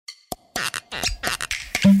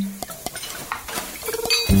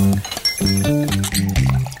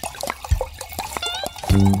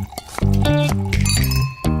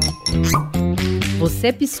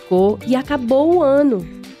você piscou e acabou o ano.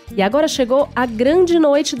 E agora chegou a grande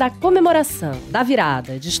noite da comemoração, da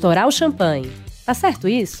virada, de estourar o champanhe. Tá certo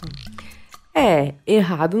isso?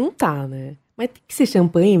 Errado não tá, né? Mas tem que ser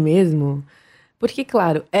champanhe mesmo? Porque,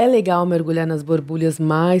 claro, é legal mergulhar nas borbulhas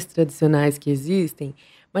mais tradicionais que existem,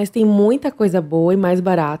 mas tem muita coisa boa e mais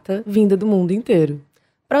barata vinda do mundo inteiro.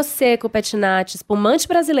 Prosecco, petinate, espumante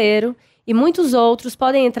brasileiro e muitos outros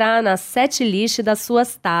podem entrar na setlist das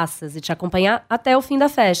suas taças e te acompanhar até o fim da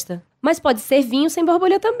festa. Mas pode ser vinho sem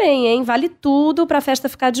borbulha também, hein? Vale tudo pra festa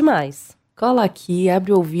ficar demais. Cola aqui,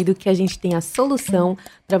 abre o ouvido que a gente tem a solução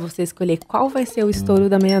para você escolher qual vai ser o estouro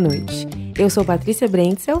da meia-noite. Eu sou Patrícia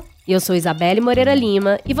Brentsel. E eu sou Isabelle Moreira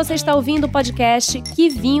Lima e você está ouvindo o podcast Que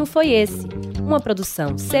Vinho Foi Esse? Uma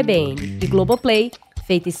produção CBN e Globoplay,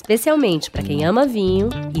 feita especialmente para quem ama vinho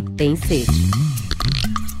e tem sede.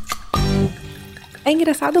 É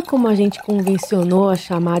engraçado como a gente convencionou a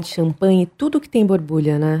chamar de champanhe tudo que tem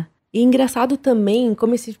borbulha, né? E engraçado também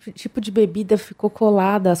como esse tipo de bebida ficou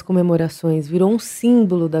colada às comemorações, virou um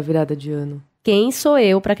símbolo da virada de ano. Quem sou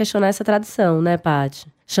eu para questionar essa tradição, né, Paty?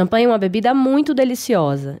 Champanhe é uma bebida muito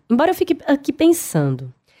deliciosa. Embora eu fique aqui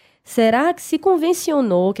pensando, será que se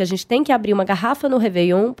convencionou que a gente tem que abrir uma garrafa no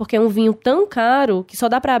Réveillon porque é um vinho tão caro que só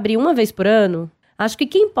dá para abrir uma vez por ano? Acho que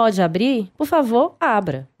quem pode abrir, por favor,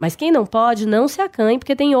 abra. Mas quem não pode, não se acanhe,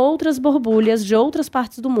 porque tem outras borbulhas de outras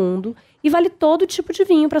partes do mundo e vale todo tipo de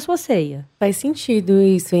vinho para sua ceia. Faz sentido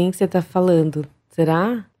isso, hein, que você tá falando.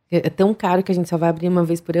 Será? É tão caro que a gente só vai abrir uma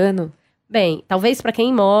vez por ano? Bem, talvez para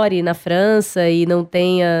quem more na França e não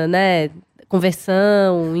tenha,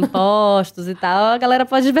 conversão, impostos e tal, a galera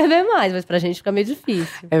pode beber mais, mas pra gente fica meio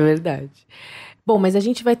difícil. É verdade. Bom, mas a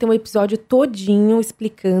gente vai ter um episódio todinho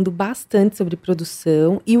explicando bastante sobre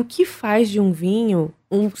produção e o que faz de um vinho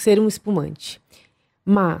ser um espumante.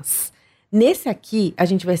 Mas, nesse aqui, a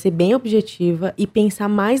gente vai ser bem objetiva e pensar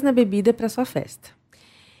mais na bebida para sua festa.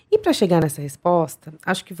 E para chegar nessa resposta,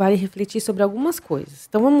 acho que vale refletir sobre algumas coisas.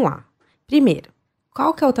 Então vamos lá. Primeiro,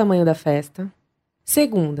 qual que é o tamanho da festa?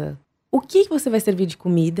 Segunda, o que você vai servir de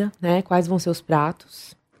comida, né? Quais vão ser os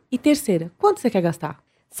pratos? E terceira, quanto você quer gastar?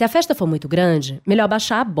 Se a festa for muito grande, melhor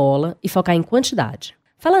baixar a bola e focar em quantidade.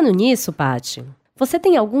 Falando nisso, Paty, você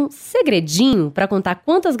tem algum segredinho para contar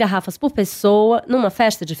quantas garrafas por pessoa numa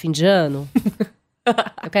festa de fim de ano?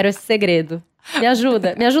 Eu quero esse segredo. Me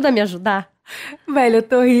ajuda a me ajudar. Velho, eu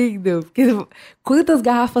tô rindo. Porque quantas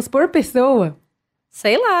garrafas por pessoa?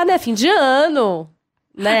 Sei lá, né? Fim de ano,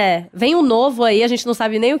 né? Vem um novo aí, a gente não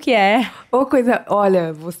sabe nem o que é. Ô, coisa...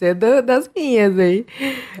 Olha, você é das minhas aí.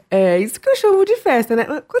 É isso que eu chamo de festa, né?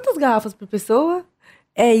 Quantas garrafas por pessoa?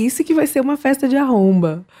 É isso que vai ser uma festa de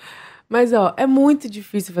arromba. Mas, é muito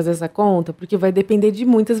difícil fazer essa conta, porque vai depender de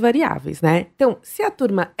muitas variáveis, né? Então, se a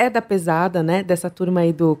turma é da pesada, né? Dessa turma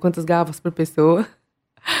aí do quantas garrafas por pessoa...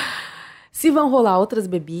 Se vão rolar outras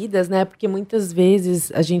bebidas, né? Porque muitas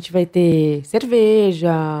vezes a gente vai ter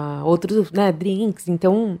cerveja, outros, né, drinks.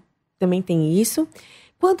 Então, também tem isso.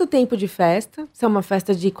 Quanto tempo de festa? Se é uma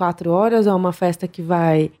festa de 4 horas ou é uma festa que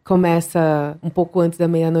começa um pouco antes da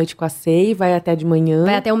meia-noite com a ceia e vai até de manhã.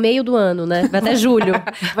 Vai até o meio do ano, né? Vai até julho.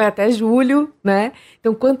 Vai até julho, né?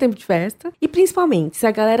 Então, quanto tempo de festa? E principalmente, se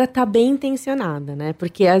a galera tá bem intencionada, né?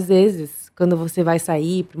 Porque às vezes, quando você vai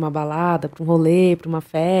sair pra uma balada, pra um rolê, pra uma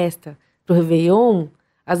festa... pro Réveillon,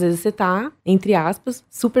 às vezes você tá, entre aspas,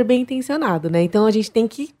 super bem intencionado, né? Então a gente tem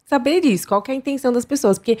que saber disso, qual que é a intenção das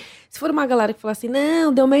pessoas. Porque se for uma galera que fala assim,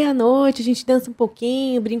 não, deu meia-noite, a gente dança um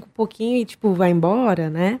pouquinho, brinca um pouquinho e, tipo, vai embora,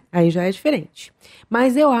 né? Aí já é diferente.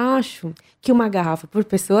 Mas eu acho que uma garrafa por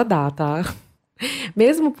pessoa dá, tá?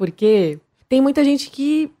 Mesmo porque tem muita gente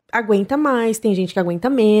que aguenta mais, tem gente que aguenta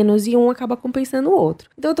menos e um acaba compensando o outro.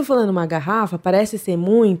 Então eu tô falando uma garrafa, parece ser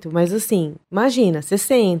muito, mas assim, imagina, você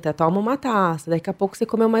senta, toma uma taça, daqui a pouco você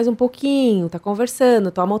comeu mais um pouquinho, tá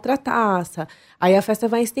conversando, toma outra taça, aí a festa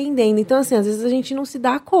vai estendendo. Então assim, às vezes a gente não se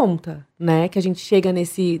dá conta, né, que a gente chega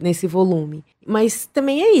nesse volume. Mas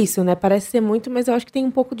também é isso, né, parece ser muito, mas eu acho que tem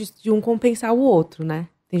um pouco de um compensar o outro, né.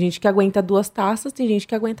 Tem gente que aguenta 2 taças, tem gente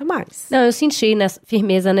que aguenta mais. Não, eu senti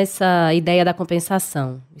firmeza nessa ideia da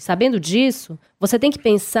compensação. E sabendo disso, você tem que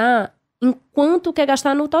pensar em quanto quer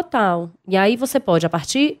gastar no total. E aí você pode, a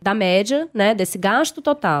partir da média, né, desse gasto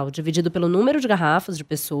total, dividido pelo número de garrafas de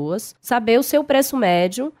pessoas, saber o seu preço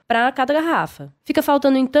médio para cada garrafa. Fica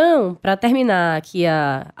faltando, então, para terminar aqui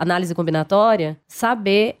a análise combinatória,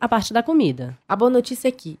 saber a parte da comida. A boa notícia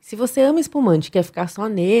é que, se você ama espumante e quer ficar só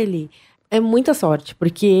nele... É muita sorte,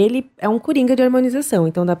 porque ele é um coringa de harmonização.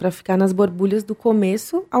 Então dá pra ficar nas borbulhas do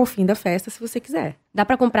começo ao fim da festa, se você quiser. Dá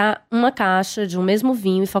pra comprar uma caixa de um mesmo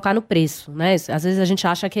vinho e focar no preço, né? Às vezes a gente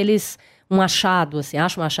acha aqueles um achado, assim.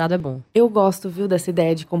 Acho um achado é bom. Eu gosto, viu, dessa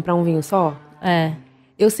ideia de comprar um vinho só. É.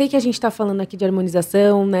 Eu sei que a gente tá falando aqui de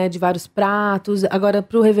harmonização, né, de vários pratos. Agora,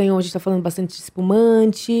 pro Réveillon, a gente tá falando bastante de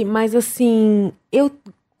espumante. Mas, assim, eu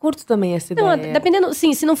curto também essa Não, ideia. dependendo,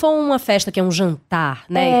 sim, se não for uma festa que é um jantar,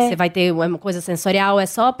 né? Que você vai ter uma coisa sensorial, é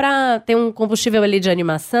só pra ter um combustível ali de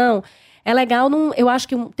animação. É legal, eu acho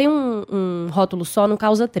que tem um rótulo só não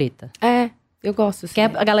causa treta. Eu gosto, assim. Porque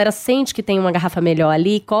a galera sente que tem uma garrafa melhor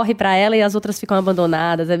ali, corre pra ela e as outras ficam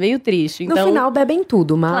abandonadas. É meio triste. Então, no final, bebem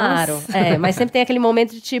tudo, mas... Claro, mas sempre tem aquele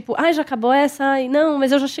momento de tipo, ai, já acabou essa? Ai, não,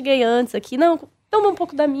 mas eu já cheguei antes aqui. Não, toma um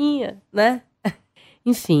pouco da minha, né?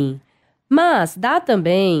 Enfim. Mas dá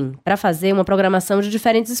também pra fazer uma programação de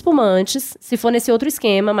diferentes espumantes, se for nesse outro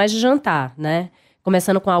esquema, mais de jantar, né?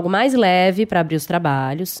 Começando com algo mais leve pra abrir os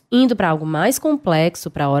trabalhos, indo pra algo mais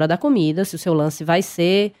complexo pra hora da comida, se o seu lance vai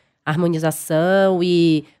ser harmonização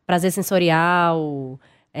e prazer sensorial,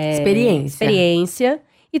 experiência.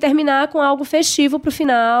 E terminar com algo festivo pro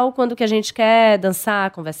final, quando que a gente quer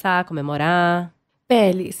dançar, conversar, comemorar.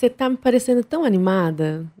 Pele, você tá me parecendo tão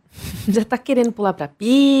animada. Já tá querendo pular pra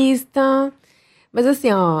pista. Mas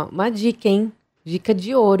assim, ó, uma dica, hein? Dica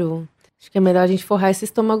de ouro. Acho que é melhor a gente forrar esse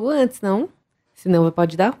estômago antes, não? Senão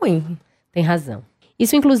pode dar ruim. Tem razão.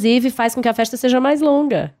 Isso, inclusive, faz com que a festa seja mais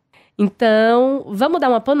longa. Então, vamos dar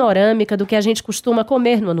uma panorâmica do que a gente costuma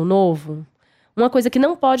comer no Ano Novo? Uma coisa que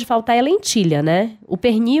não pode faltar é lentilha, né? O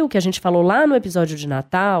pernil que a gente falou lá no episódio de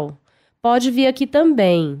Natal pode vir aqui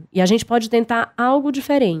também. E a gente pode tentar algo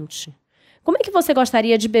diferente. Como é que você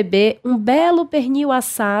gostaria de beber um belo pernil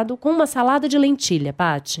assado com uma salada de lentilha,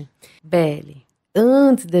 Paty? Belle,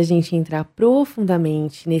 antes da gente entrar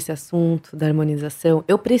profundamente nesse assunto da harmonização,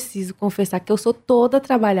 eu preciso confessar que eu sou toda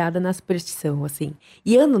trabalhada na superstição, assim.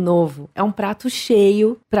 E Ano Novo é um prato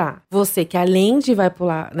cheio pra você que além de vai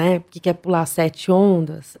pular, né, que quer pular 7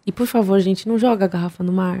 ondas. E por favor, gente, não joga a garrafa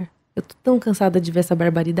no mar. Eu tô tão cansada de ver essa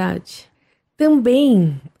barbaridade.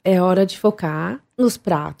 Também é hora de focar nos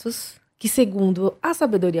pratos que, segundo a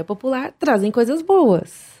sabedoria popular, trazem coisas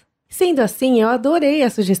boas. Sendo assim, eu adorei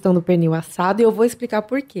a sugestão do pernil assado e eu vou explicar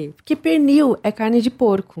por quê. Porque pernil é carne de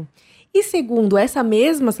porco. E segundo essa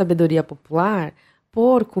mesma sabedoria popular,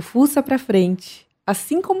 porco fuça pra frente.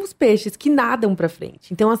 Assim como os peixes que nadam pra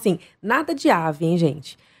frente. Então, assim, nada de ave, hein,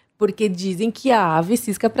 gente? Porque dizem que a ave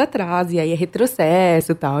cisca pra trás e aí é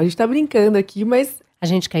retrocesso e tal. A gente tá brincando aqui, mas... A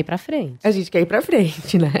gente quer ir pra frente. A gente quer ir pra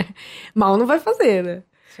frente, né? Mal não vai fazer, né?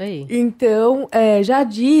 Isso aí. Então, já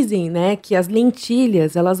dizem, né, que as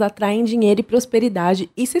lentilhas, elas atraem dinheiro e prosperidade.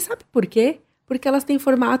 E você sabe por quê? Porque elas têm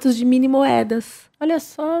formatos de mini moedas. Olha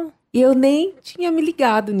só. E eu nem tinha me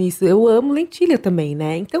ligado nisso. Eu amo lentilha também,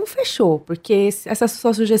 né? Então, fechou. Porque essa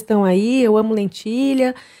sua sugestão aí, eu amo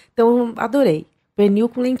lentilha. Então, adorei. Pernil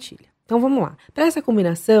com lentilha. Então, vamos lá. Para essa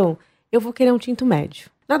combinação, eu vou querer um tinto médio.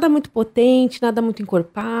 Nada muito potente, nada muito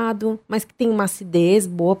encorpado, mas que tem uma acidez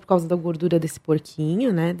boa por causa da gordura desse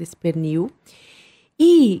porquinho, né? Desse pernil.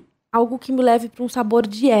 E algo que me leve para um sabor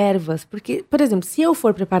de ervas. Porque, por exemplo, se eu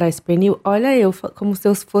for preparar esse pernil, olha eu como se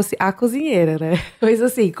eu fosse a cozinheira, né? Mas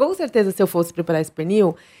assim, com certeza se eu fosse preparar esse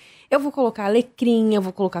pernil, eu vou colocar alecrim, eu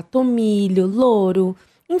vou colocar tomilho, louro...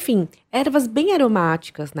 Enfim, ervas bem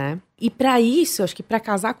aromáticas, né? E pra isso, acho que pra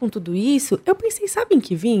casar com tudo isso, eu pensei, sabe em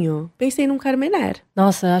que vinho? Pensei num Carmener.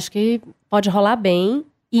 Nossa, acho que pode rolar bem.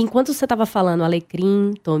 E enquanto você tava falando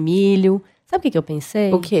alecrim, tomilho, sabe o que eu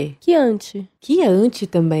pensei? O quê? Chianti. Chianti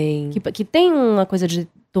também. Que tem uma coisa de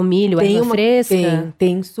tomilho, erva fresca.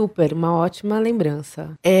 Tem super, uma ótima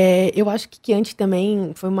lembrança. Eu acho que Chianti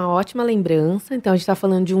também foi uma ótima lembrança. Então a gente tá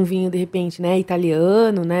falando de um vinho, de repente, né,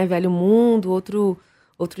 italiano, né, velho mundo, outro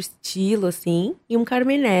estilo, assim, e um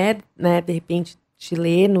Carmener, né, de repente,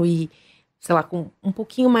 chileno e, sei lá, com um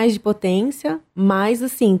pouquinho mais de potência, mas,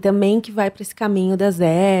 assim, também que vai para esse caminho das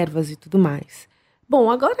ervas e tudo mais.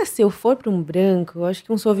 Bom, agora, se eu for para um branco, eu acho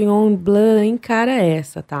que um Sauvignon Blanc encara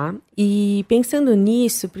essa, tá? E pensando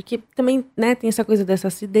nisso, porque também, né, tem essa coisa dessa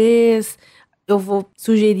acidez, eu vou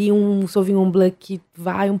sugerir um Sauvignon Blanc que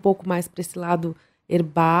vai um pouco mais para esse lado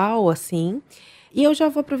herbal, assim. E eu já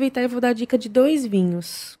vou aproveitar e vou dar a dica de 2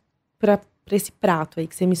 vinhos para esse prato aí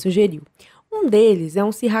que você me sugeriu. Um deles é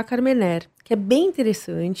um Syrah Carmener, que é bem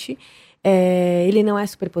interessante. Ele não é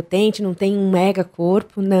super potente, não tem um mega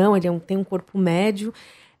corpo, não, ele tem um corpo médio,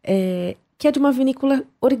 que é de uma vinícola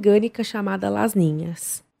orgânica chamada Las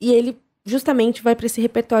Ninhas. E ele justamente vai para esse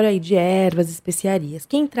repertório aí de ervas, especiarias.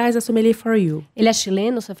 Quem traz é a Sommelier for You. Ele é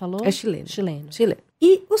chileno, você falou? É chileno. Chileno.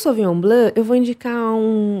 E o Sauvignon Blanc, eu vou indicar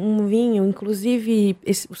um vinho, inclusive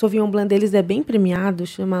o Sauvignon Blanc deles é bem premiado,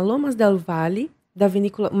 chama Lomas del Valle,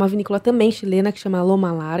 uma vinícola também chilena que chama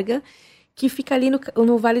Loma Larga, que fica ali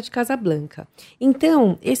no Vale de Casablanca.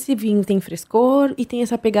 Então, esse vinho tem frescor e tem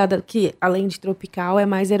essa pegada que, além de tropical, é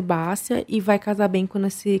mais herbácea e vai casar bem com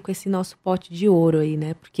esse nosso pote de ouro aí,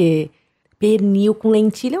 né? Porque pernil com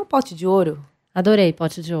lentilha é um pote de ouro. Adorei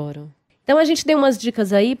pote de ouro. Então a gente deu umas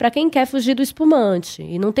dicas aí para quem quer fugir do espumante.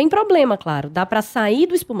 E não tem problema, claro. Dá para sair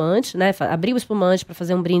do espumante, né? Abrir o espumante para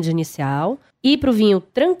fazer um brinde inicial, ir pro vinho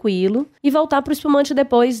tranquilo e voltar pro espumante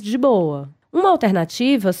depois de boa. Uma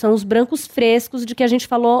alternativa são os brancos frescos de que a gente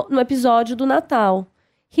falou no episódio do Natal.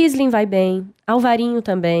 Riesling vai bem, Alvarinho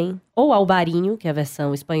também, ou Albarinho, que é a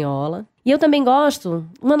versão espanhola. E eu também gosto,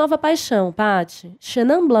 uma nova paixão, Paty,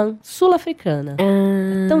 Chenin Blanc, sul-africana.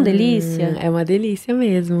 É tão delícia. É uma delícia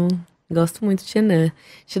mesmo. Gosto muito de Chenin.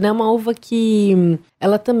 Chenin é uma uva que,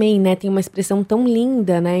 ela também, né, tem uma expressão tão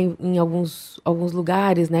linda, né, em alguns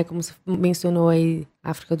lugares, né, como você mencionou aí,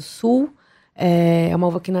 África do Sul. É uma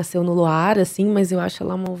uva que nasceu no Loire, assim, mas eu acho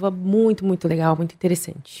ela uma uva muito, muito legal, muito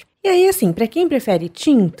interessante. E aí, assim, pra quem prefere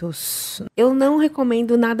tintos, eu não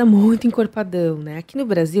recomendo nada muito encorpadão, né? Aqui no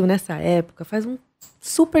Brasil, nessa época, faz um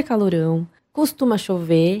super calorão, costuma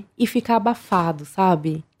chover e fica abafado,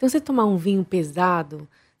 sabe? Então, você tomar um vinho pesado,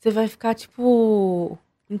 você vai ficar, tipo...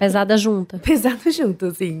 Pesada junta. Pesado junto,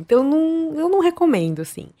 assim. Então, eu não recomendo,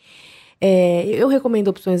 assim. Eu recomendo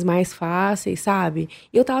opções mais fáceis, sabe?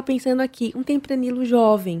 Eu tava pensando aqui, um tempranillo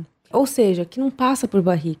jovem. Ou seja, que não passa por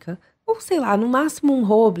barrica. Ou sei lá, no máximo um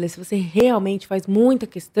roble, se você realmente faz muita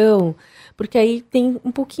questão. Porque aí tem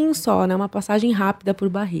um pouquinho só, né? Uma passagem rápida por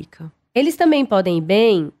barrica. Eles também podem ir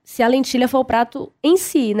bem se a lentilha for o prato em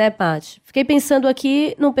si, né, Paty? Fiquei pensando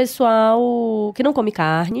aqui no pessoal que não come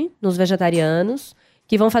carne, nos vegetarianos,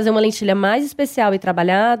 que vão fazer uma lentilha mais especial e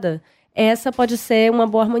trabalhada. Essa pode ser uma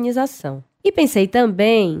boa harmonização. E pensei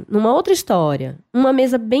também numa outra história, uma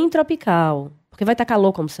mesa bem tropical, porque vai estar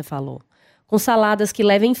calor, como você falou, com saladas que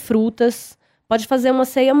levem frutas. Pode fazer uma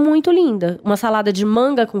ceia muito linda. Uma salada de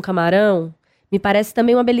manga com camarão me parece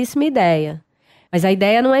também uma belíssima ideia. Mas a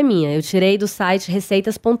ideia não é minha, eu tirei do site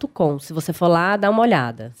receitas.com. Se você for lá, dá uma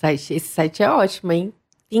olhada. Esse site é ótimo, hein?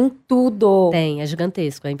 Tem tudo. Tem, é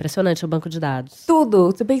gigantesco, é impressionante o banco de dados.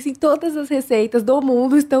 Tudo. Você pensa em todas as receitas do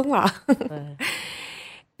mundo estão lá. É.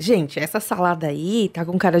 Gente, essa salada aí tá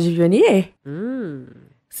com cara de Viognier.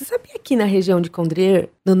 Você sabia que na região de Condrieu,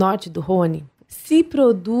 no norte do Rhône, se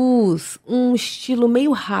produz um estilo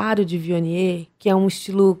meio raro de Viognier, que é um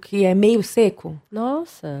estilo que é meio seco?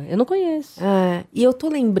 Nossa, eu não conheço. E eu tô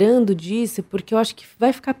lembrando disso porque eu acho que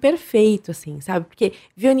vai ficar perfeito, assim, sabe? Porque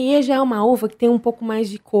Viognier já é uma uva que tem um pouco mais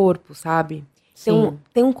de corpo, sabe? Então,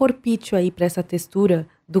 tem um corpício aí pra essa textura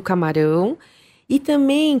do camarão. E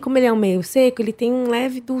também, como ele é um meio seco, ele tem um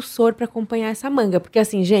leve dulçor pra acompanhar essa manga. Porque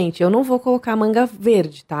assim, gente, eu não vou colocar manga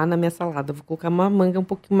verde, tá? Na minha salada. Eu vou colocar uma manga um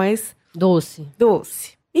pouquinho mais... Doce.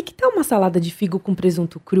 E que tal uma salada de figo com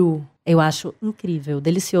presunto cru? Eu acho incrível,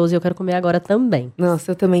 delicioso, e eu quero comer agora também.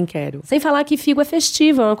 Nossa, eu também quero. Sem falar que figo é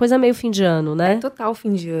festivo, é uma coisa meio fim de ano, né? É total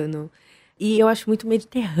fim de ano. E eu acho muito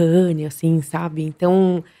mediterrâneo, assim, sabe?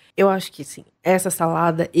 Então, eu acho que, sim, essa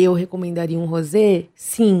salada eu recomendaria um rosé,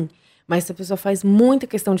 sim. Mas se a pessoa faz muita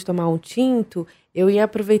questão de tomar um tinto, eu ia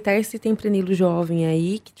aproveitar esse tempranillo jovem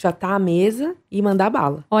aí, que já tá à mesa, e mandar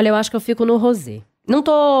bala. Olha, eu acho que eu fico no rosé. Não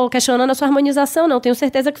tô questionando a sua harmonização, não. Tenho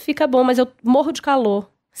certeza que fica bom, mas eu morro de calor.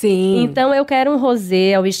 Sim. Então eu quero um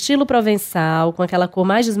rosé ao estilo provençal, com aquela cor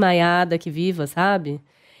mais desmaiada que viva, sabe?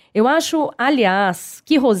 Eu acho, aliás,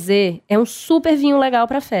 que rosé é um super vinho legal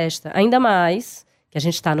pra festa. Ainda mais que a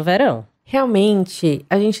gente tá no verão. Realmente,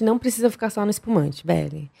 a gente não precisa ficar só no espumante,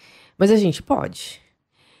 Belle. Mas a gente pode.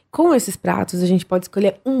 Com esses pratos, a gente pode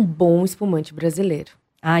escolher um bom espumante brasileiro.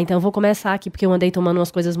 Então eu vou começar aqui, porque eu andei tomando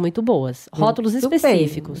umas coisas muito boas. Rótulos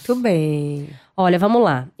específicos. Muito bem. Olha, vamos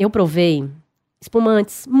lá. Eu provei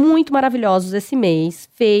espumantes muito maravilhosos esse mês,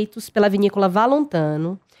 feitos pela vinícola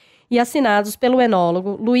Valontano e assinados pelo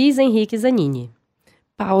enólogo Luiz Henrique Zanini.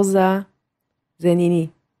 Pausa.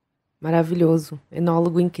 Zanini. Maravilhoso.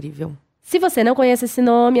 Enólogo incrível. Se você não conhece esse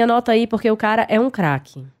nome, anota aí, porque o cara é um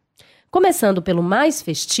craque. Começando pelo mais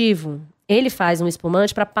festivo, ele faz um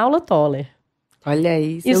espumante para Paula Toller. Olha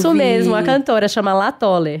isso. Isso mesmo, a cantora chama La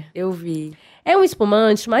Toller. Eu vi. É um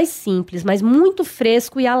espumante mais simples, mas muito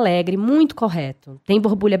fresco e alegre, muito correto. Tem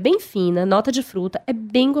borbulha bem fina, nota de fruta, é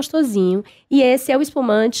bem gostosinho. E esse é o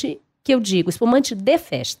espumante que eu digo, espumante de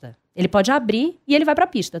festa. Ele pode abrir e ele vai pra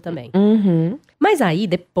pista também. Mas aí,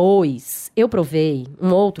 depois, eu provei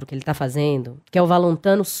um outro que ele tá fazendo, que é o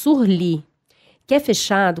Valontano Surly, que é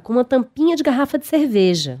fechado com uma tampinha de garrafa de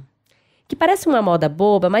cerveja. Que parece uma moda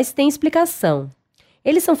boba, mas tem explicação.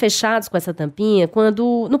 Eles são fechados com essa tampinha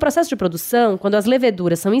quando, no processo de produção, quando as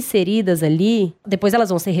leveduras são inseridas ali, depois elas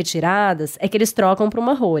vão ser retiradas, é que eles trocam para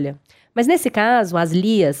uma rolha. Mas nesse caso, as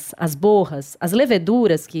lias, as borras, as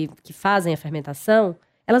leveduras que fazem a fermentação,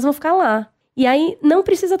 elas vão ficar lá. E aí não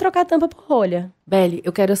precisa trocar a tampa por rolha. Beli,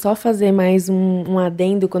 eu quero só fazer mais um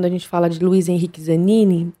adendo quando a gente fala de Luiz Henrique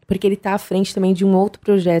Zanini, porque ele está à frente também de um outro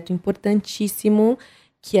projeto importantíssimo,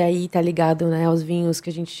 que aí tá ligado, né, aos vinhos que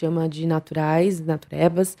a gente chama de naturais,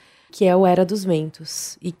 naturebas, que é o Era dos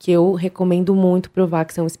Ventos. E que eu recomendo muito provar,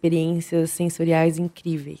 que são experiências sensoriais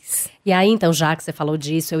incríveis. E aí, então, já que você falou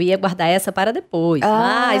disso, eu ia guardar essa para depois,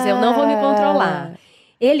 mas eu não vou me controlar.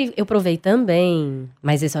 Eu provei também,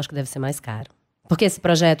 mas esse eu acho que deve ser mais caro. Porque esse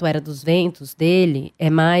projeto Era dos Ventos dele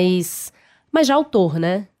é mais de autor,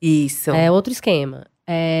 né? Isso. É outro esquema.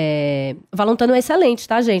 O Valentano é excelente,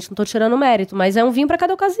 tá, gente? Não tô tirando mérito, mas é um vinho para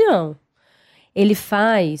cada ocasião. Ele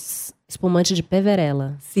faz espumante de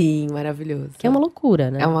peverella. Sim, maravilhoso. Que é uma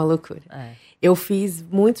loucura, né? É uma loucura. Eu fiz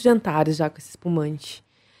muitos jantares já com esse espumante.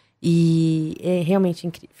 E é realmente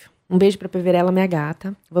incrível. Um beijo pra Peverella, minha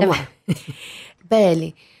gata. Vamos lá.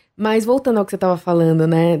 Beli, mas voltando ao que você estava falando,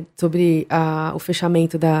 né? Sobre o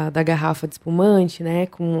fechamento da garrafa de espumante, né?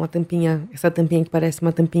 Com a tampinha, essa tampinha que parece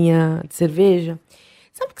uma tampinha de cerveja.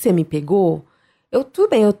 Sabe o que você me pegou? Tudo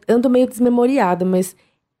bem, eu ando meio desmemoriada, mas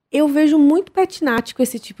eu vejo muito patinate com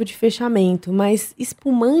esse tipo de fechamento. Mas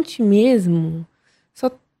espumante mesmo,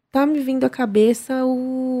 só tá me vindo à cabeça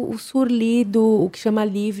o surli o que chama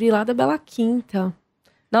livre lá da Bela Quinta.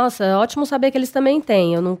 Nossa, ótimo saber que eles também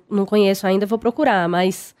têm. Eu não conheço ainda, vou procurar,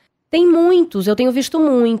 mas tem muitos, eu tenho visto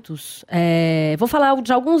muitos. Vou falar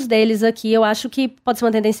de alguns deles aqui, eu acho que pode ser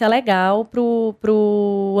uma tendência legal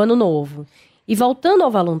pro Ano Novo. E voltando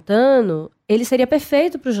ao Valentano, ele seria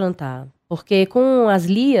perfeito pro jantar, porque com as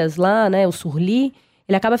lias lá, né, o surli,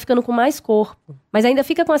 ele acaba ficando com mais corpo, mas ainda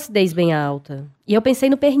fica com acidez bem alta. E eu pensei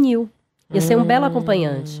no pernil, ia ser um belo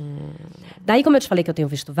acompanhante. Daí, como eu te falei que eu tenho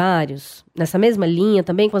visto vários, nessa mesma linha,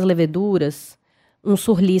 também com as leveduras, um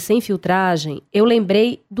surli sem filtragem, eu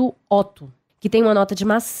lembrei do Otto, que tem uma nota de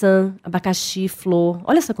maçã, abacaxi, flor.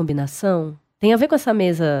 Olha essa combinação. Tem a ver com essa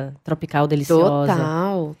mesa tropical deliciosa.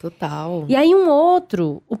 Total. E aí um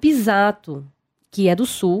outro, o Pisato, que é do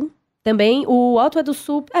sul. Também o Otto é do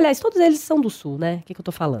sul. Aliás, todos eles são do sul, né? O que eu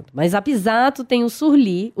tô falando? Mas a Pisato tem o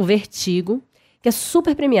surli, o Vertigo, que é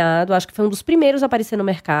super premiado, acho que foi um dos primeiros a aparecer no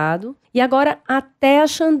mercado. E agora até a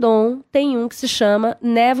Chandon tem um que se chama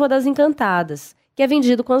Névoa das Encantadas, que é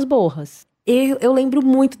vendido com as borras. Eu lembro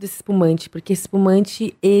muito desse espumante, porque esse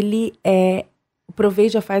espumante, ele eu provei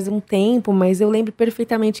já faz um tempo, mas eu lembro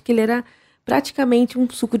perfeitamente que ele era praticamente um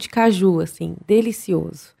suco de caju, assim,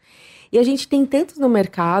 delicioso. E a gente tem tantos no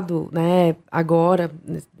mercado, né, agora,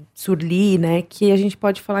 surli, né, que a gente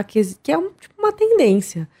pode falar que é tipo uma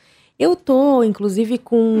tendência. Eu tô, inclusive,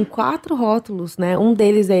 com 4 rótulos, né? Um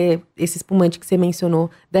deles é esse espumante que você mencionou,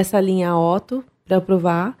 dessa linha Otto, pra eu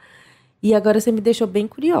provar. E agora você me deixou bem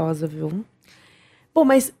curiosa, viu? Bom,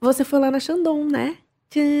 mas você foi lá na Chandon, né?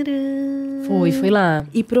 Tcharam! Fui lá.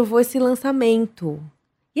 E provou esse lançamento.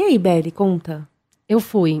 E aí, Beli, conta. Eu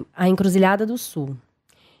fui à Encruzilhada do Sul.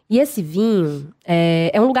 E esse vinho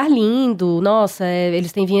é um lugar lindo. Nossa,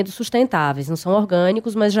 eles têm vinhedos sustentáveis. Não são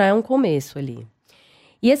orgânicos, mas já é um começo ali.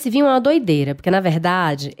 E esse vinho é uma doideira, porque, na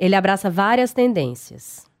verdade, ele abraça várias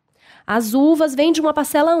tendências. As uvas vêm de uma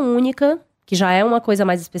parcela única, que já é uma coisa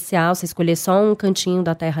mais especial, você escolher só um cantinho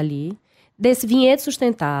da terra ali. Desse vinhedo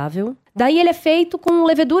sustentável. Daí ele é feito com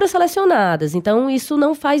leveduras selecionadas, então isso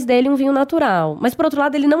não faz dele um vinho natural. Mas, por outro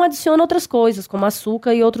lado, ele não adiciona outras coisas, como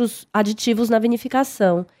açúcar e outros aditivos na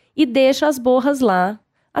vinificação. E deixa as borras lá,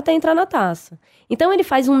 até entrar na taça. Então ele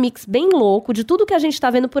faz um mix bem louco de tudo que a gente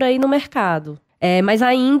está vendo por aí no mercado. Mas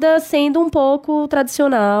ainda sendo um pouco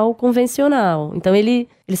tradicional, convencional. Então ele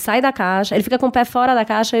sai da caixa, ele fica com o pé fora da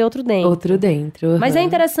caixa e outro dentro. Outro dentro. Uhum. Mas é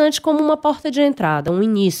interessante como uma porta de entrada, um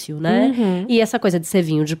início, né? Uhum. E essa coisa de ser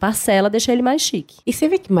vinho de parcela deixa ele mais chique. E você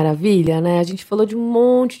vê que maravilha, né? A gente falou de um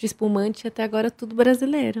monte de espumante e até agora tudo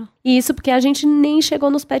brasileiro. E isso porque a gente nem chegou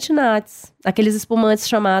nos petinates. Aqueles espumantes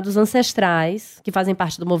chamados ancestrais, que fazem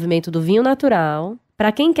parte do movimento do vinho natural.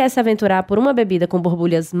 Para quem quer se aventurar por uma bebida com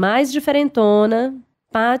borbulhas mais diferentona,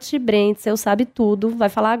 Paty Brent, eu sabe tudo, vai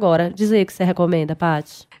falar agora. Diz aí o que você recomenda,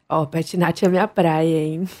 Paty. Petinat é minha praia,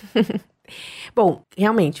 hein? Bom,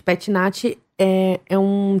 realmente, Petinat é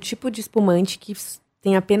um tipo de espumante que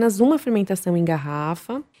tem apenas uma fermentação em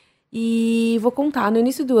garrafa. E vou contar, no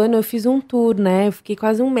início do ano eu fiz um tour, né? Eu fiquei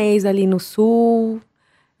quase um mês ali no sul,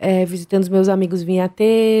 visitando os meus amigos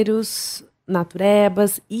vinhateiros,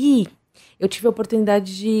 naturebas, e eu tive a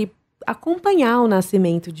oportunidade de acompanhar o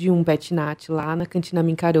nascimento de um pet nat lá na Cantina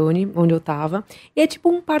Mincarone, onde eu tava. E é tipo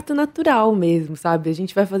um parto natural mesmo, sabe? A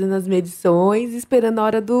gente vai fazendo as medições, esperando a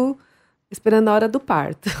hora do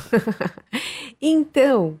parto.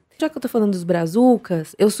 Então, já que eu tô falando dos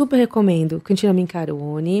brazucas, eu super recomendo Cantina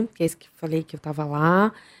Mincarone, que é esse que eu falei que eu tava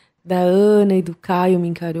lá, da Ana e do Caio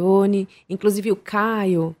Mincarone. Inclusive o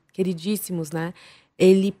Caio, queridíssimos, né?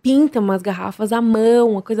 Ele pinta umas garrafas à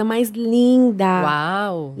mão, a coisa mais linda.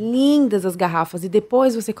 Uau! Lindas as garrafas. E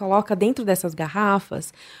depois você coloca dentro dessas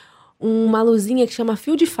garrafas uma luzinha que chama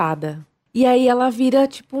fio de fada. E aí ela vira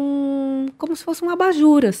tipo como se fosse um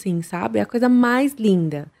abajur, assim, sabe? É a coisa mais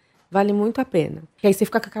linda. Vale muito a pena. E aí você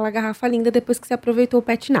fica com aquela garrafa linda depois que você aproveitou o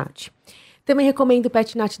Pet Nat. Também recomendo o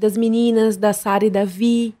Pet Nat das meninas, da Sara e da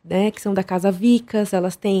Vi, né? Que são da Casa Vicas.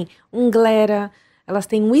 Elas têm um Glera, elas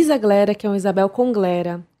têm um Isa Glera, que é um Isabel com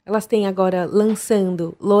Glera. Elas têm agora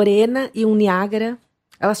lançando Lorena e um Niágara.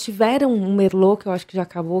 Elas tiveram um Merlot, que eu acho que já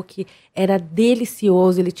acabou, que era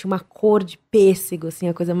delicioso. Ele tinha uma cor de pêssego, assim,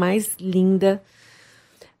 a coisa mais linda.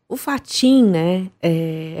 O Fatim, né,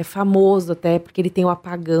 é famoso até porque ele tem o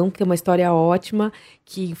Apagão, que é uma história ótima,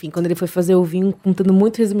 que, enfim, quando ele foi fazer o vinho, contando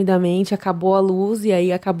muito resumidamente, acabou a luz e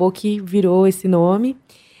aí acabou que virou esse nome.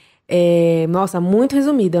 Nossa, muito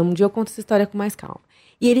resumida, um dia eu conto essa história com mais calma.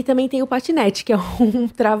 E ele também tem o patinete, que é um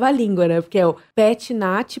trava-língua, né, porque é o Pet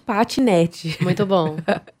Nat Patinete. Muito bom.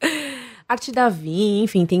 Arte da Vinha,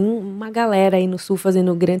 enfim, tem uma galera aí no sul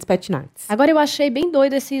fazendo grandes patinates. Agora eu achei bem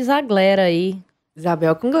doido esse Isaglera aí.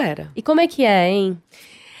 Isabel com Glera. E como é que é, hein?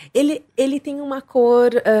 Ele tem uma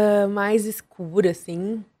cor mais escura,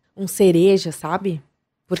 assim. Um cereja, sabe?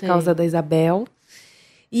 Por Sim. causa da Isabel.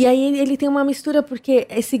 E aí ele tem uma mistura, porque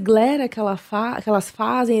esse Glera que elas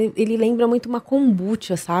fazem, ele lembra muito uma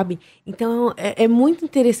kombucha, sabe? Então é muito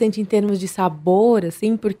interessante em termos de sabor,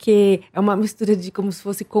 assim, porque é uma mistura de como se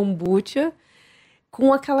fosse kombucha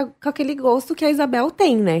com aquele gosto que a Isabel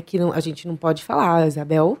tem, né? Que a gente não pode falar. A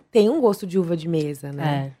Isabel tem um gosto de uva de mesa,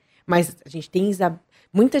 né? Mas a gente tem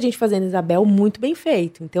muita gente fazendo Isabel muito bem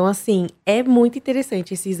feito. Então, assim, é muito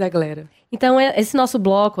interessante esse Isaglera. Então, esse nosso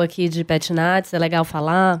bloco aqui de Pet Nats, é legal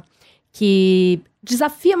falar que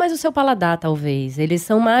desafia mais o seu paladar, talvez. Eles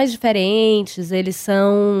são mais diferentes, eles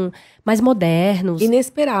são mais modernos.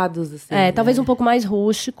 Inesperados, assim. Né? Talvez um pouco mais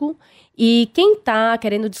rústico. E quem tá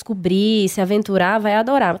querendo descobrir, se aventurar, vai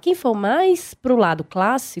adorar. Quem for mais pro lado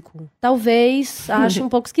clássico, talvez ache um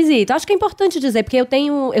pouco esquisito. Acho que é importante dizer, porque eu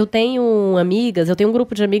tenho amigas, eu tenho um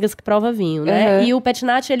grupo de amigas que prova vinho, né? Uhum. E o Pet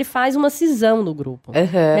Nat, ele faz uma cisão no grupo.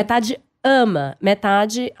 Uhum. Metade ama,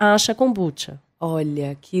 metade acha kombucha.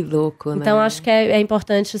 Olha, que louco, né? Então, acho que é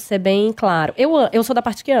importante ser bem claro. Eu sou da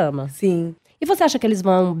parte que ama. Sim. E você acha que eles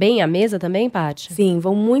vão bem à mesa também, Paty? Sim,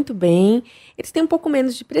 vão muito bem. Eles têm um pouco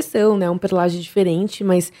menos de pressão, né? Um perlage diferente,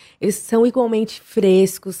 mas eles são igualmente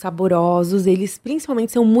frescos, saborosos. Eles,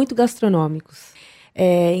 principalmente, são muito gastronômicos.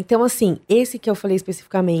 Então, assim, esse que eu falei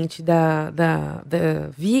especificamente da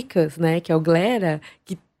Vicas, né? Que é o Glera,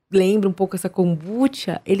 que lembra um pouco essa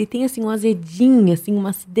kombucha. Ele tem, assim, um azedinho, assim,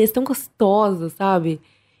 uma acidez tão gostosa, sabe?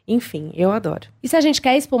 Enfim, eu adoro. E se a gente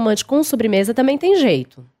quer espumante com sobremesa, também tem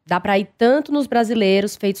jeito. Dá pra ir tanto nos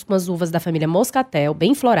brasileiros, feitos com as uvas da família Moscatel,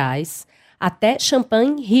 bem florais, até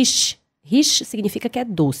champanhe riche. Riche significa que é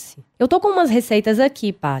doce. Eu tô com umas receitas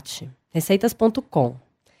aqui, Paty. Receitas.com.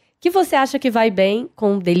 Que você acha que vai bem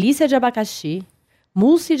com delícia de abacaxi,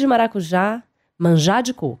 mousse de maracujá, manjá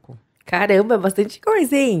de coco? Caramba, bastante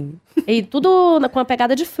coisa, hein? E tudo com a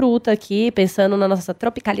pegada de fruta aqui, pensando na nossa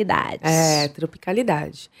tropicalidade.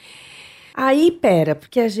 Tropicalidade. Aí, pera,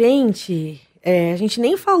 porque a gente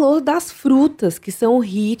nem falou das frutas que são o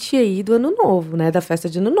hit aí do Ano Novo, né? Da festa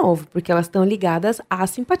de Ano Novo, porque elas estão ligadas às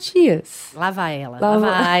simpatias. Lá vai ela, lá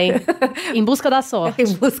vai. Em busca da sorte.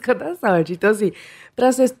 Em busca da sorte. Então, assim,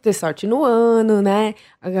 pra você ter sorte no ano, né?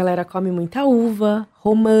 A galera come muita uva,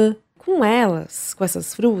 romã. Com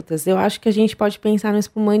essas frutas, eu acho que a gente pode pensar no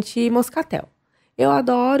espumante moscatel. Eu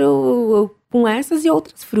adoro com essas e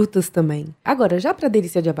outras frutas também. Agora, já para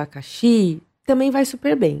delícia de abacaxi, também vai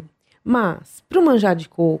super bem. Mas, para o manjar de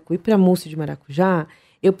coco e para mousse de maracujá,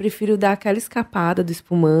 eu prefiro dar aquela escapada do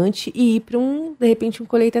espumante e ir para de repente, um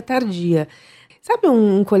colheita tardia. Sabe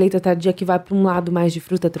um colheita tardia que vai para um lado mais de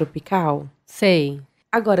fruta tropical? Sei.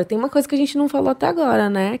 Agora, tem uma coisa que a gente não falou até agora,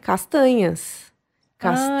 né? Castanhas.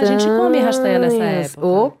 A gente come castanha nessa época.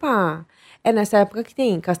 Opa! É nessa época que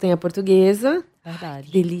tem castanha portuguesa. Verdade.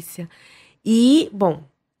 Que delícia. E, bom,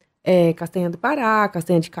 castanha do Pará,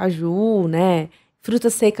 castanha de caju, né?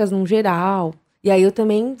 Frutas secas no geral. E aí eu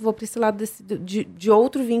também vou para esse lado de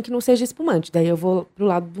outro vinho que não seja espumante. Daí eu vou pro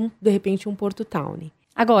lado, de repente, um Porto Tawny.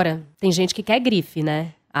 Agora, tem gente que quer grife,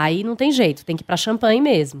 né? Aí não tem jeito, tem que ir pra champanhe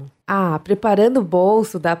mesmo. Ah, preparando o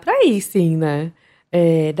bolso, dá pra ir sim, né?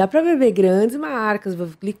 Dá pra beber grandes marcas,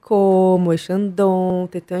 Veuve Clicquot, Moët Chandon,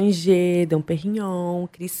 Tétanger, Dom Perignon,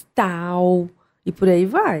 Cristal e por aí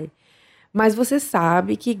vai. Mas você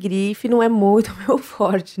sabe que grife não é muito meu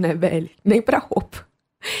forte, né, Belle? Nem pra roupa.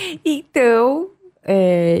 Então,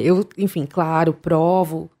 eu, enfim, claro,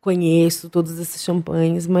 provo, conheço todos esses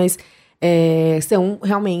champanhes, mas são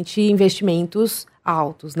realmente investimentos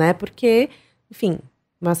altos, né? Porque, enfim,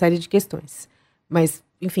 uma série de questões. Mas,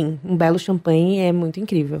 enfim, um belo champanhe é muito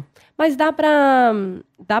incrível. Mas dá pra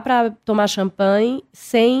tomar champanhe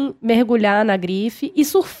sem mergulhar na grife e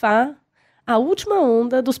surfar a última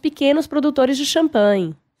onda dos pequenos produtores de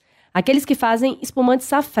champanhe. Aqueles que fazem espumantes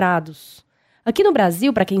safrados. Aqui no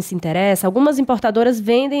Brasil, para quem se interessa, algumas importadoras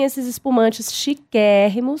vendem esses espumantes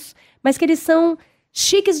chiquérrimos, mas que eles são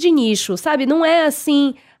chiques de nicho, sabe? Não é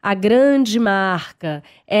assim a grande marca,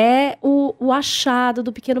 é o achado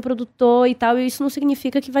do pequeno produtor e tal, e isso não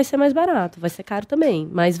significa que vai ser mais barato, vai ser caro também,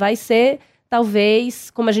 mas vai ser, talvez,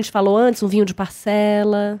 como a gente falou antes, um vinho de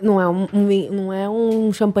parcela. Não é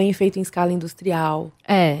um champanhe feito em escala industrial.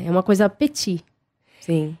 É uma coisa petit.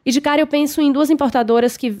 Sim. E de cara eu penso em duas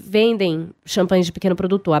importadoras que vendem champanhes de pequeno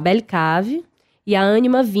produtor, a Belle Cave e a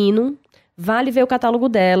Anima Vinum. Vale ver o catálogo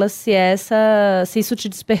delas se isso te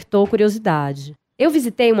despertou curiosidade. Eu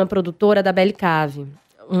visitei uma produtora da Belle Cave,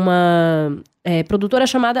 uma produtora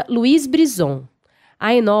chamada Louise Brison.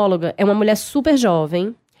 A enóloga é uma mulher super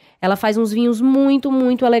jovem, ela faz uns vinhos muito,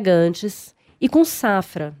 muito elegantes e com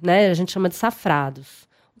safra, né? A gente chama de safrados.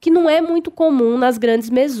 Que não é muito comum nas grandes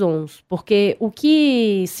maisons, porque o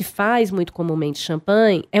que se faz muito comumente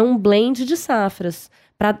champanhe é um blend de safras,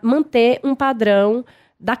 para manter um padrão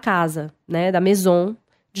da casa, né, da maison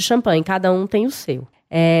de champanhe. Cada um tem o seu.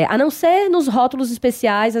 A não ser nos rótulos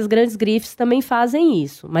especiais, as grandes grifes também fazem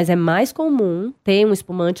isso, mas é mais comum ter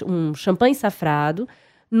um champanhe safrado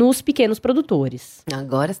nos pequenos produtores.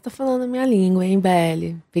 Agora você tá falando a minha língua, hein,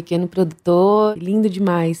 Belle? Pequeno produtor, lindo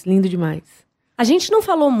demais, lindo demais. A gente não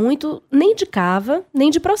falou muito nem de cava, nem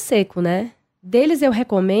de prosecco, né? Deles eu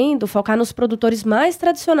recomendo focar nos produtores mais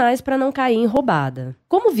tradicionais para não cair em roubada.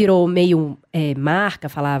 Como virou meio marca,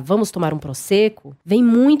 falar vamos tomar um prosecco, vem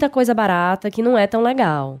muita coisa barata que não é tão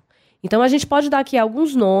legal. Então a gente pode dar aqui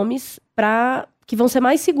alguns nomes que vão ser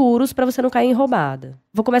mais seguros para você não cair em roubada.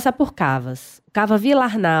 Vou começar por cavas. Cava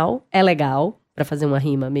Villarnal é legal, para fazer uma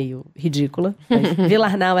rima meio ridícula.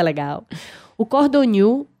 Villarnal é legal. O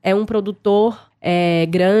Cordonnier é um produtor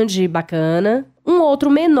grande e bacana. Um outro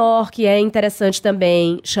menor que é interessante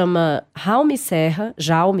também chama Jaume Serra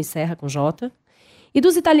com J. E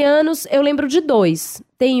dos italianos eu lembro de dois.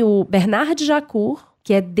 Tem o Bernard Jacour,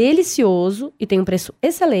 que é delicioso e tem um preço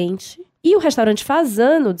excelente. E o restaurante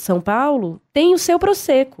Fasano de São Paulo tem o seu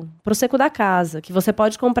Prosecco da casa, que você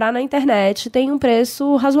pode comprar na internet, tem um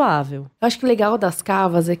preço razoável. Eu acho que o legal das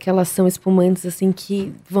cavas é que elas são espumantes, assim,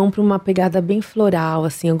 que vão para uma pegada bem floral,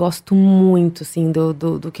 assim. Eu gosto muito, assim,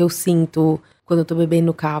 do que eu sinto quando eu tô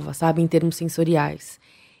bebendo cava, sabe? Em termos sensoriais.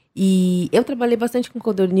 E eu trabalhei bastante com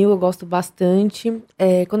Codorníu, eu gosto bastante.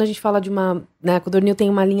 Quando a gente fala de uma... né, Codorníu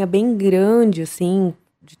tem uma linha bem grande, assim,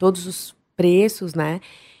 de todos os preços, né?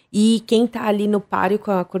 E quem tá ali no páreo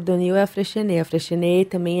com a Cordonnier é a Freixenet. A Freixenet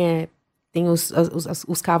também tem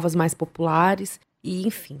os cavas mais populares. E,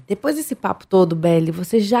 enfim, depois desse papo todo, Belle,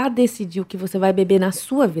 você já decidiu o que você vai beber na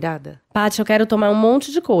sua virada? Paty, eu quero tomar um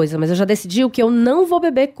monte de coisa, mas eu já decidi o que eu não vou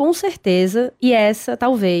beber com certeza. E essa,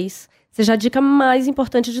 talvez, seja a dica mais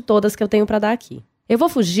importante de todas que eu tenho pra dar aqui. Eu vou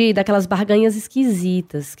fugir daquelas barganhas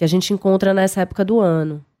esquisitas que a gente encontra nessa época do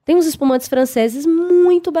ano. Tem uns espumantes franceses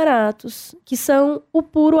muito baratos, que são o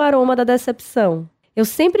puro aroma da decepção. Eu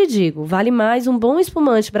sempre digo, vale mais um bom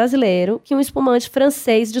espumante brasileiro que um espumante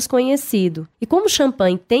francês desconhecido. E como o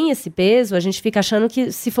champanhe tem esse peso, a gente fica achando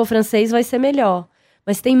que se for francês vai ser melhor.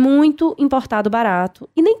 Mas tem muito importado barato,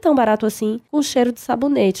 e nem tão barato assim, com cheiro de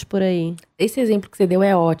sabonete por aí. Esse exemplo que você deu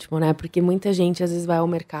é ótimo, né? Porque muita gente às vezes vai ao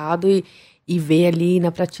mercado e vê ali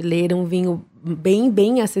na prateleira um vinho bem,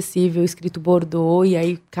 bem acessível, escrito Bordeaux, e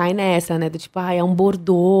aí cai nessa, né? Do tipo, é um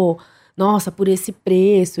Bordeaux, nossa, por esse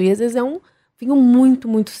preço. E às vezes é um vinho muito,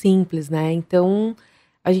 muito simples, né? Então,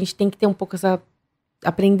 a gente tem que ter um pouco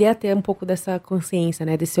aprender a ter um pouco dessa consciência,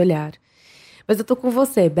 né? Desse olhar. Mas eu tô com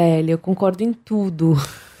você, Belle, eu concordo em tudo.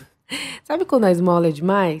 Sabe quando a esmola é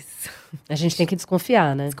demais? A gente tem que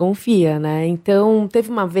desconfiar, né? Desconfia, né? Então, teve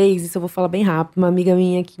uma vez, isso eu vou falar bem rápido, uma amiga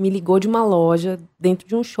minha que me ligou de uma loja, dentro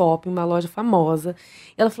de um shopping, uma loja famosa.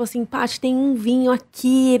 E ela falou assim, Paty, tem um vinho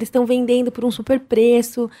aqui, eles estão vendendo por um super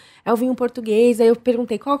preço, é o vinho português. Aí eu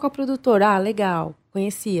perguntei, qual que é o produtor? Ah, legal,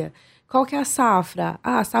 conhecia. qual que é a safra?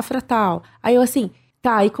 Ah, safra tal. Aí eu assim,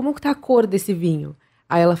 tá, e como que tá a cor desse vinho?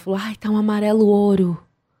 Aí ela falou, ai, tá um amarelo ouro,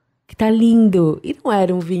 que tá lindo. E não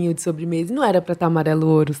era um vinho de sobremesa, não era pra estar amarelo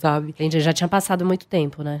ouro, sabe? Entendi, já tinha passado muito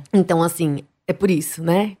tempo, né? Então, assim, é por isso,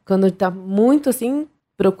 né? Quando tá muito assim,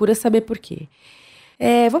 procura saber por quê.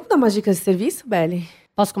 Vamos dar umas dicas de serviço, Belle?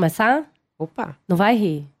 Posso começar? Opa! Não vai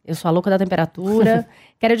rir. Eu sou a louca da temperatura.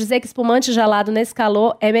 Quero dizer que espumante gelado nesse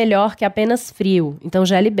calor é melhor que apenas frio. Então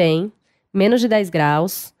gele bem, menos de 10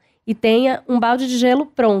 graus. E tenha um balde de gelo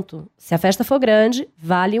pronto. Se a festa for grande,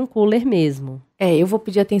 vale um cooler mesmo. Eu vou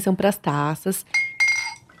pedir atenção para as taças.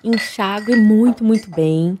 Enxague muito, muito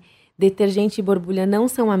bem. Detergente e borbulha não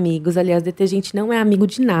são amigos. Aliás, detergente não é amigo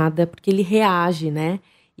de nada, porque ele reage, né?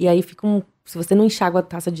 E aí se você não enxágua a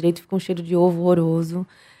taça direito, fica um cheiro de ovo horroroso.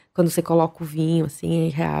 Quando você coloca o vinho, assim, aí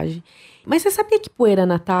reage. Mas você sabia que poeira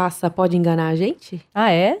na taça pode enganar a gente?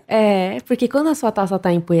 Ah, é? Porque quando a sua taça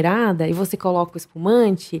tá empoeirada e você coloca o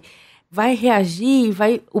espumante, vai reagir,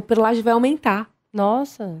 o perlage vai aumentar.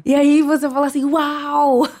 Nossa. E aí você fala assim,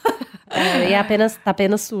 uau! E tá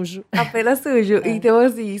apenas sujo. Apenas sujo. Então,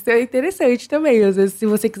 assim, isso é interessante também. Às vezes, se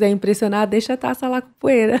você quiser impressionar, deixa a taça lá com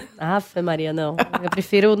poeira. Aff, Maria, não. Eu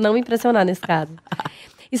prefiro não impressionar nesse caso.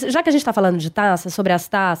 E já que a gente tá falando de taça, sobre as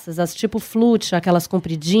taças, as tipo flute, aquelas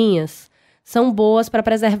compridinhas, são boas para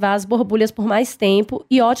preservar as borbulhas por mais tempo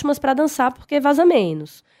e ótimas para dançar porque vaza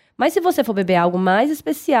menos. Mas se você for beber algo mais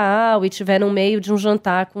especial e tiver no meio de um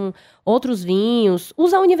jantar com outros vinhos,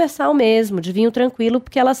 usa a universal mesmo, de vinho tranquilo,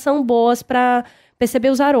 porque elas são boas para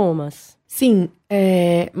perceber os aromas. Sim,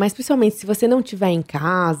 mas principalmente se você não tiver em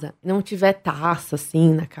casa, não tiver taça,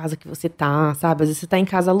 assim, na casa que você tá, sabe? Às vezes você tá em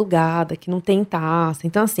casa alugada, que não tem taça.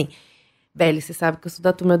 Então, assim, Belle, você sabe que eu sou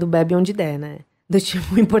da turma do bebe onde der, né? Do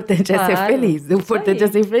tipo, o importante é ser feliz. O importante é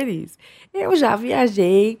ser feliz. Eu já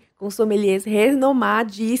viajei com sommeliers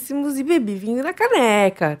renomadíssimos e bebi vinho na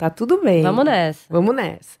caneca. Tá tudo bem. Vamos nessa. Vamos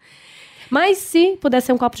nessa. Mas se puder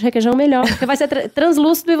ser um copo de requeijão, melhor. Porque vai ser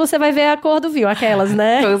translúcido e você vai ver a cor do vinho. Aquelas,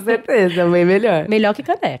 né? Com certeza, bem melhor. Melhor que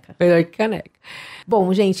caneca. Melhor que caneca.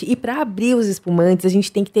 Bom, gente, e para abrir os espumantes, a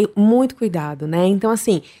gente tem que ter muito cuidado, né? Então,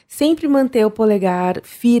 assim, sempre manter o polegar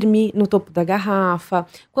firme no topo da garrafa.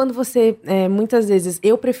 Quando você, muitas vezes,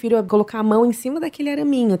 eu prefiro colocar a mão em cima daquele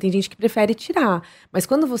araminho. Tem gente que prefere tirar. Mas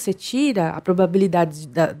quando você tira, a probabilidade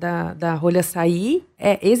da rolha sair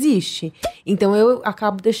existe. Então, eu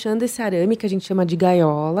acabo deixando esse arame, que a gente chama de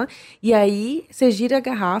gaiola. E aí, você gira a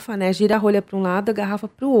garrafa, né? Gira a rolha para um lado, a garrafa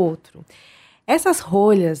para o outro. Essas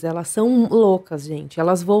rolhas, elas são loucas, gente.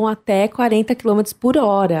 Elas voam até 40 km por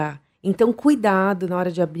hora. Então, cuidado na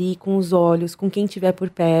hora de abrir com os olhos, com quem estiver por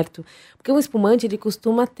perto. Porque um espumante, ele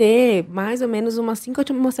costuma ter mais ou menos umas 5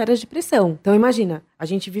 atmosferas de pressão. Então, imagina, a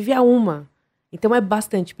gente vive a 1. Então, é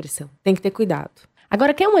bastante pressão. Tem que ter cuidado.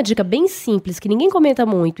 Agora, quer uma dica bem simples, que ninguém comenta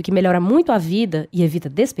muito e que melhora muito a vida e evita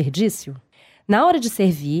desperdício? Na hora de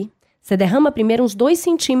servir, você derrama primeiro uns 2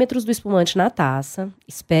 centímetros do espumante na taça,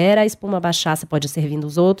 espera a espuma baixar, você pode ir servindo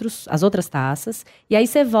as outras taças, e aí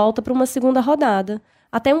você volta para uma segunda rodada,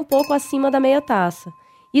 até um pouco acima da meia taça.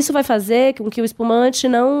 Isso vai fazer com que o espumante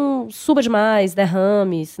não suba demais,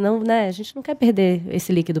 derrame, senão, né, a gente não quer perder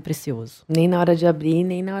esse líquido precioso. Nem na hora de abrir,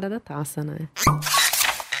 nem na hora da taça, né?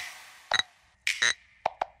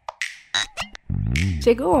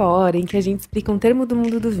 Chegou a hora em que a gente explica um termo do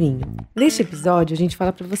mundo do vinho. Neste episódio, a gente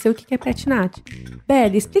fala pra você o que é patinate.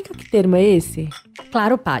 Belle, explica que termo é esse?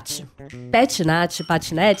 Claro, Pati. Patinate,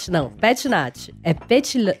 patinete? Não, patinate. É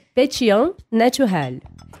pétillant naturel,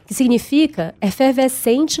 que significa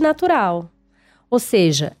efervescente natural. Ou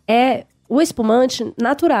seja, é o espumante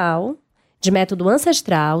natural, de método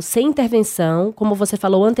ancestral, sem intervenção, como você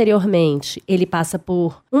falou anteriormente, ele passa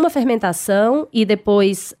por uma fermentação e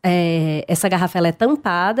depois essa garrafa ela é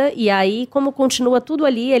tampada e aí, como continua tudo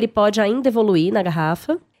ali, ele pode ainda evoluir na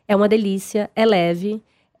garrafa. É uma delícia, é leve,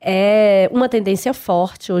 é uma tendência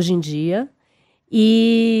forte hoje em dia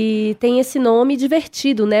e tem esse nome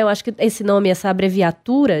divertido, né? Eu acho que esse nome, essa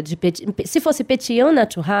abreviatura, se fosse pétillant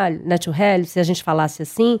naturel, se a gente falasse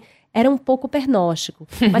assim, era um pouco pernóstico.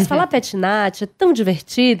 Mas falar patinate é tão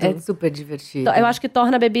divertido. É super divertido. Eu acho que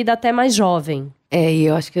torna a bebida até mais jovem. E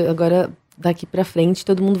eu acho que agora, daqui pra frente,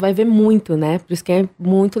 todo mundo vai ver muito, né? Por isso que é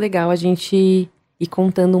muito legal a gente ir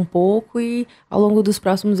contando um pouco e, ao longo dos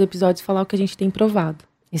próximos episódios, falar o que a gente tem provado.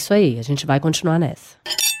 Isso aí, a gente vai continuar nessa.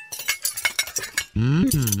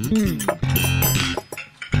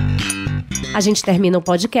 A gente termina o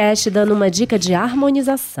podcast dando uma dica de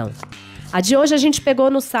harmonização. A de hoje a gente pegou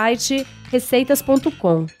no site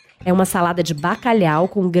receitas.com. É uma salada de bacalhau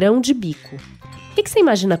com grão de bico. O que você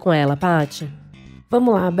imagina com ela, Paty?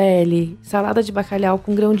 Vamos lá, Beli. Salada de bacalhau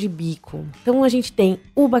com grão de bico. Então a gente tem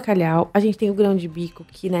o bacalhau, a gente tem o grão de bico,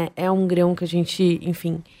 que, né, é um grão que a gente,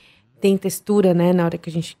 enfim, tem textura, né, na hora que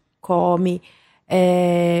a gente come.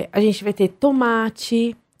 A gente vai ter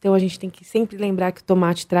tomate, então a gente tem que sempre lembrar que o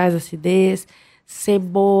tomate traz acidez.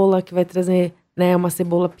 Cebola, que vai trazer, né, uma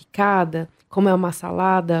cebola picada. Como é uma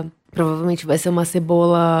salada, provavelmente vai ser uma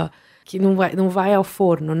cebola que não vai ao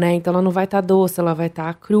forno, né? Então ela não vai estar doce, ela vai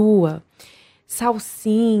estar crua.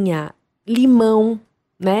 Salsinha, limão,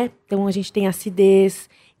 né? Então a gente tem acidez.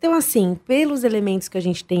 Então, assim, pelos elementos que a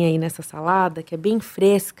gente tem aí nessa salada, que é bem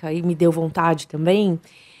fresca e me deu vontade também,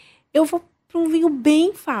 eu vou para um vinho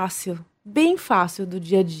bem fácil do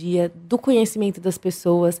dia a dia, do conhecimento das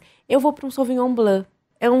pessoas. Eu vou para um Sauvignon Blanc.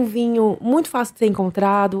 É um vinho muito fácil de ser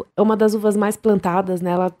encontrado, é uma das uvas mais plantadas,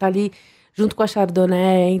 né? Ela tá ali junto com a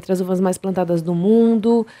Chardonnay, entre as uvas mais plantadas do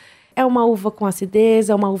mundo. É uma uva com acidez,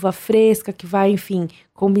 é uma uva fresca que vai, enfim,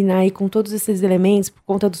 combinar aí com todos esses elementos, por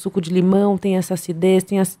conta do suco de limão, tem essa acidez,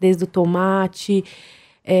 tem a acidez do tomate.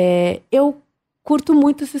 Eu curto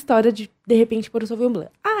muito essa história de repente, pôr o Sauvignon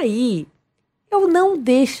Blanc. Aí, eu não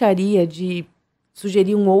deixaria de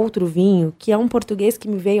sugerir um outro vinho, que é um português que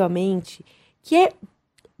me veio à mente, que é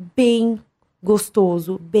bem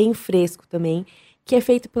gostoso, bem fresco também, que é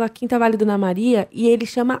feito pela Quinta Vale do Ana Maria, e ele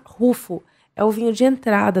chama Rufo. É o vinho de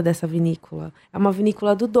entrada dessa vinícola. É uma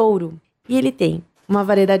vinícola do Douro. E ele tem uma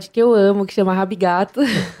variedade que eu amo, que chama Rabigato.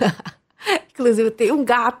 Inclusive, eu tenho um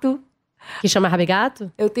gato. Que chama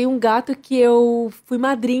Rabigato? Eu tenho um gato que eu fui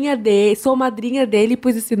madrinha dele, sou madrinha dele e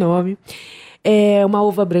pus esse nome. É uma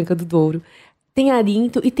uva branca do Douro. Tem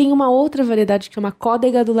Arinto e tem uma outra variedade que chama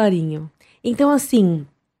Códega do Larinho. Então, assim,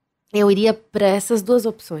 eu iria para essas duas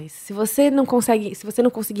opções. Se você não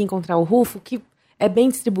conseguir encontrar o Rufo, que é bem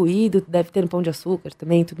distribuído, deve ter no Pão de Açúcar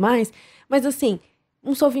também e tudo mais. Mas assim,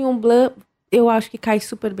 um Sauvignon Blanc, eu acho que cai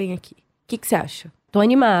super bem aqui. O que você acha? Tô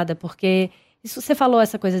animada, porque isso você falou,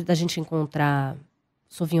 essa coisa da gente encontrar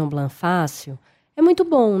Sauvignon Blanc fácil. É muito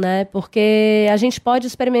bom, né? Porque a gente pode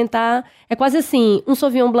experimentar, é quase assim, um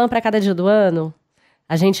Sauvignon Blanc para cada dia do ano.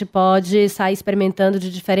 A gente pode sair experimentando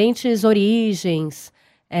de diferentes origens.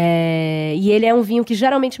 E ele é um vinho que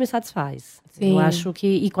geralmente me satisfaz. Sim. Eu acho que,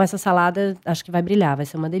 e com essa salada, acho que vai brilhar, vai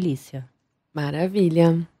ser uma delícia.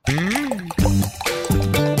 Maravilha.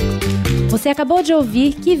 Você acabou de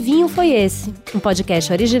ouvir Que Vinho Foi Esse? Um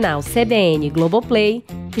podcast original CBN Globoplay,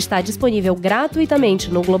 que está disponível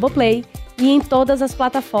gratuitamente no Globoplay e em todas as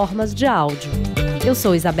plataformas de áudio. Eu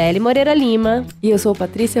sou Isabelle Moreira Lima. E eu sou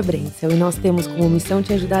Patrícia Brenzel, e nós temos como missão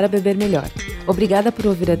te ajudar a beber melhor. Obrigada por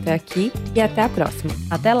ouvir até aqui e até a próxima.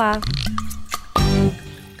 Até lá!